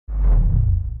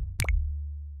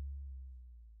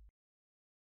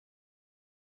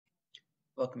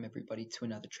Welcome everybody to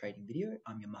another trading video.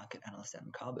 I'm your market analyst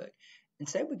Adam Carberg, and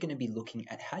today we're going to be looking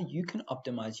at how you can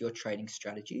optimize your trading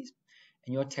strategies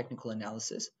and your technical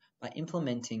analysis by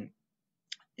implementing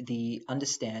the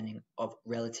understanding of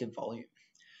relative volume.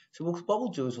 So what we'll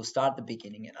do is we'll start at the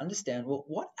beginning and understand, well,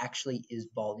 what actually is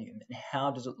volume and how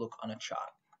does it look on a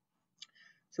chart?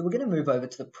 So we're going to move over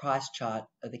to the price chart,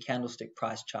 the candlestick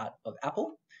price chart of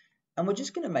Apple, and we're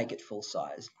just going to make it full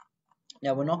size.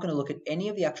 Now, we're not going to look at any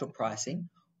of the actual pricing.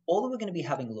 All that we're going to be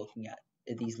looking at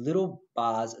are these little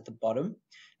bars at the bottom,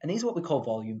 and these are what we call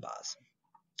volume bars.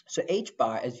 So each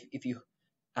bar,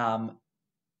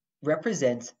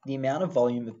 represents the amount of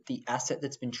volume of the asset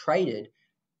that's been traded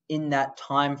in that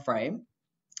time frame.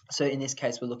 So in this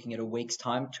case, we're looking at a week's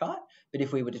time chart, but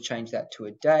if we were to change that to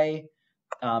a day,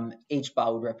 each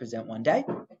bar would represent 1 day.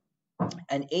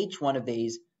 And each one of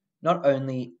these not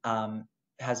only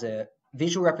has a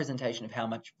visual representation of how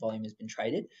much volume has been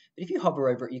traded, but if you hover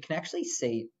over it, you can actually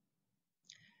see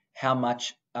how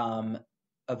much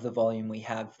of the volume we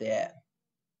have there.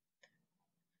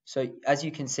 So as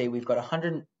you can see, we've got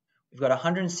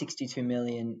 162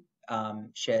 million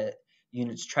share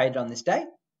units traded on this day,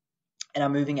 and our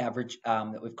moving average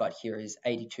that we've got here is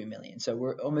 82 million. So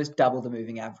we're almost double the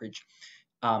moving average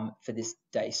for this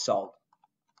day sold.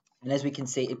 And as we can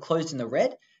see, it closed in the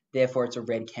red. Therefore, it's a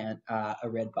red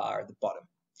bar at the bottom.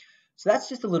 So that's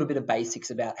just a little bit of basics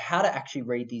about how to actually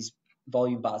read these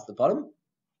volume bars at the bottom.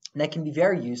 And they can be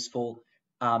very useful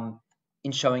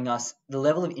in showing us the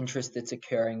level of interest that's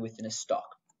occurring within a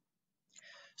stock.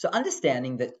 So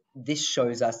understanding that this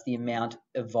shows us the amount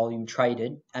of volume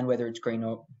traded and whether it's green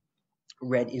or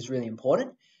red is really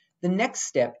important. The next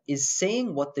step is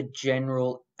seeing what the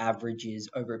general average is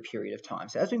over a period of time.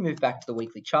 So as we move back to the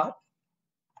weekly chart,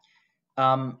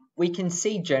 we can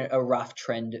see a rough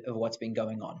trend of what's been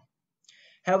going on.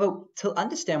 However, to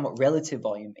understand what relative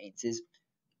volume means is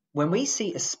when we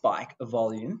see a spike of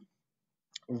volume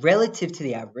relative to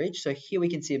the average, so here we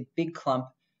can see a big clump,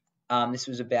 this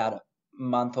was about a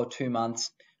month or 2 months,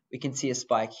 we can see a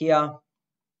spike here,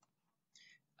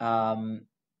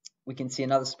 we can see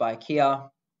another spike here,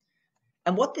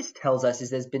 and what this tells us is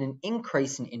there's been an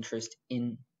increase in interest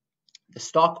in the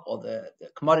stock or the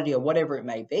commodity or whatever it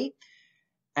may be.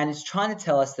 And it's trying to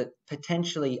tell us that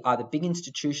potentially either big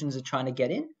institutions are trying to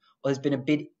get in, or there's been a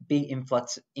big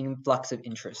influx of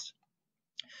interest.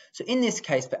 So in this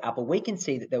case for Apple, we can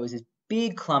see that there was this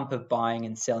big clump of buying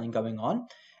and selling going on,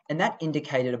 and that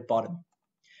indicated a bottom.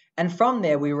 And from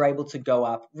there, we were able to go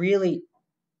up really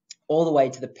all the way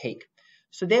to the peak.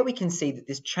 So there we can see that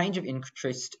this change of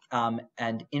interest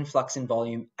and influx in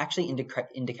volume actually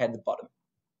indicated the bottom.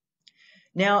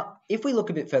 Now, if we look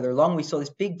a bit further along, we saw this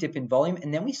big dip in volume,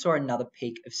 and then we saw another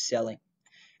peak of selling.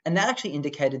 And that actually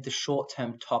indicated the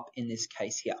short-term top in this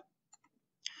case here.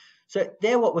 So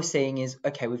there what we're seeing is,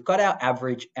 okay, we've got our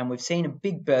average, and we've seen a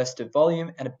big burst of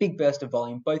volume and a big burst of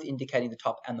volume, both indicating the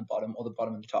top and the bottom, or the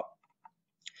bottom and the top.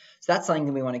 So that's something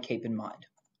that we want to keep in mind.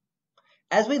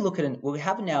 As we look at it, we'll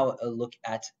have now a look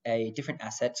at a different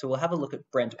asset. So we'll have a look at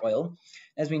Brent oil.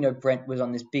 As we know, Brent was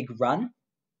on this big run.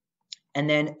 And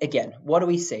then again, what do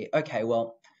we see? Okay,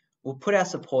 well, we'll put our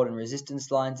support and resistance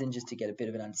lines in just to get a bit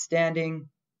of an understanding.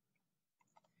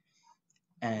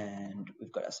 And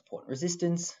we've got our support and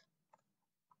resistance.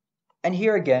 And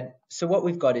here again, so what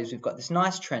we've got is we've got this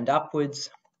nice trend upwards.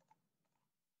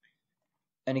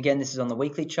 And again, this is on the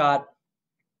weekly chart.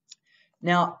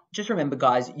 Now, just remember,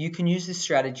 guys, you can use this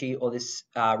strategy or this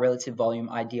relative volume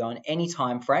idea on any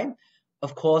time frame.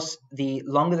 Of course, the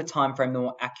longer the time frame, the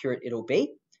more accurate it'll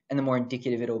be, and the more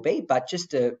indicative it'll be, but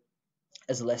just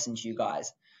as a lesson to you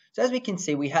guys. So as we can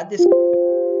see, we had this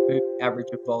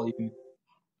average of volume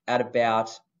at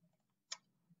about,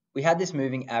 we had this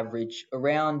moving average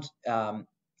around about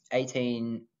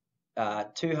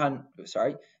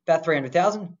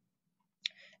 300,000.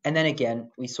 And then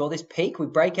again, we saw this peak, we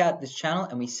break out this channel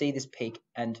and we see this peak,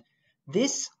 and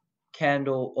this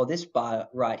candle or this bar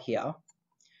right here,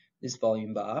 this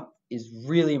volume bar, is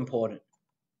really important.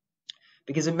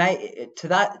 Because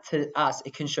to us,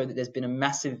 it can show that there's been a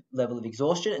massive level of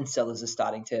exhaustion and sellers are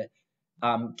starting to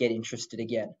get interested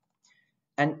again.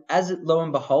 And as lo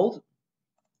and behold,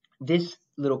 this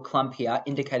little clump here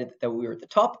indicated that we were at the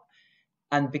top.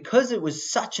 And because it was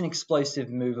such an explosive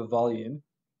move of volume,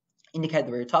 indicated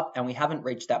that we were at the top, and we haven't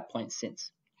reached that point since.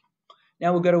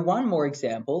 Now we'll go to one more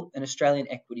example, an Australian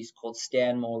equities called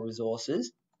Stanmore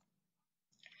Resources.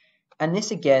 And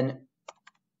this again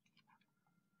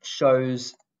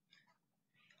shows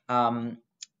how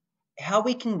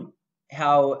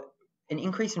an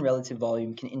increase in relative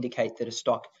volume can indicate that a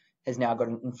stock has now got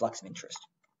an influx of interest.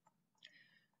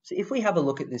 So if we have a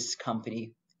look at this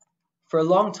company, for a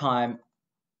long time,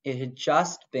 it had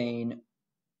just been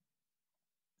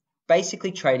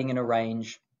basically trading in a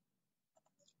range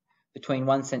between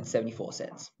 1 cent and 74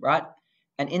 cents, right?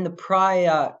 And in the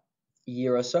prior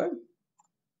year or so,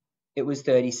 it was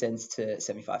 30 cents to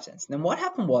 75 cents. And then what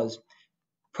happened was,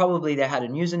 probably they had a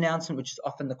news announcement, which is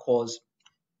often the cause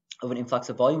of an influx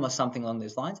of volume or something along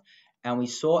those lines. And we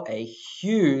saw a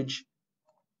huge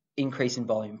increase in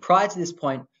volume. Prior to this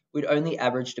point, we'd only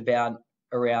averaged about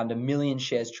around 1 million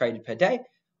shares traded per day.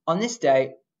 On this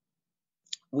day,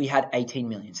 we had 18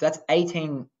 million. So that's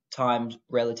 18 times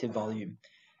relative volume.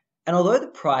 And although the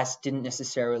price didn't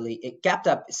necessarily, it gapped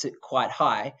up quite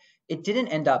high, it didn't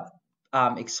end up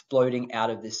exploding out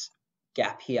of this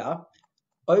gap here.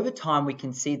 Over time, we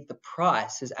can see that the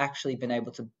price has actually been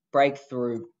able to break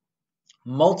through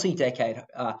multi-decade,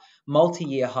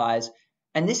 multi-year highs,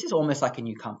 and this is almost like a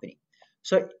new company.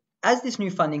 So as this new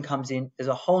funding comes in, there's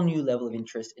a whole new level of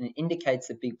interest, and it indicates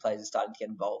that big players are starting to get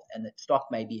involved and that stock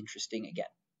may be interesting again.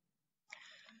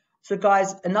 So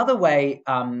guys, another way,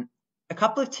 a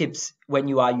couple of tips when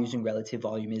you are using relative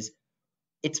volume is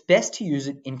it's best to use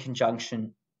it in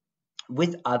conjunction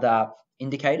with other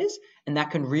indicators, and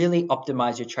that can really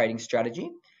optimize your trading strategy.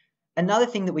 Another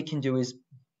thing that we can do is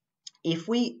if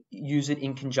we use it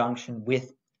in conjunction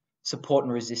with support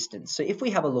and resistance. So if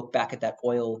we have a look back at that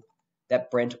oil,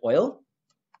 that Brent oil,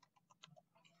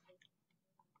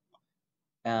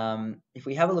 if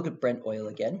we have a look at Brent oil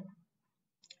again,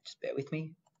 just bear with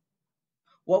me,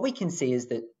 what we can see is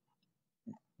that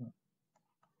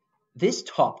this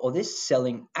top or this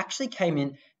selling actually came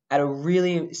in at a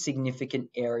really significant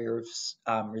area of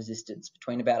resistance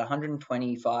between about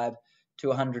 $125 to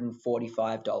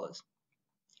 $145.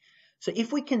 So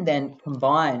if we can then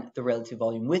combine the relative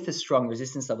volume with a strong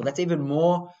resistance level, that's even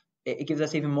more, it gives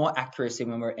us even more accuracy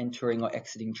when we're entering or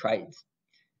exiting trades.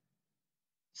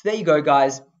 So there you go,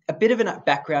 guys. A bit of a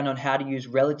background on how to use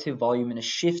relative volume and a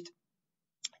shift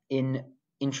in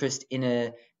interest in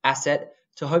an asset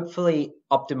to hopefully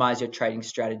optimize your trading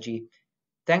strategy.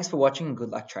 Thanks for watching and good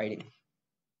luck trading.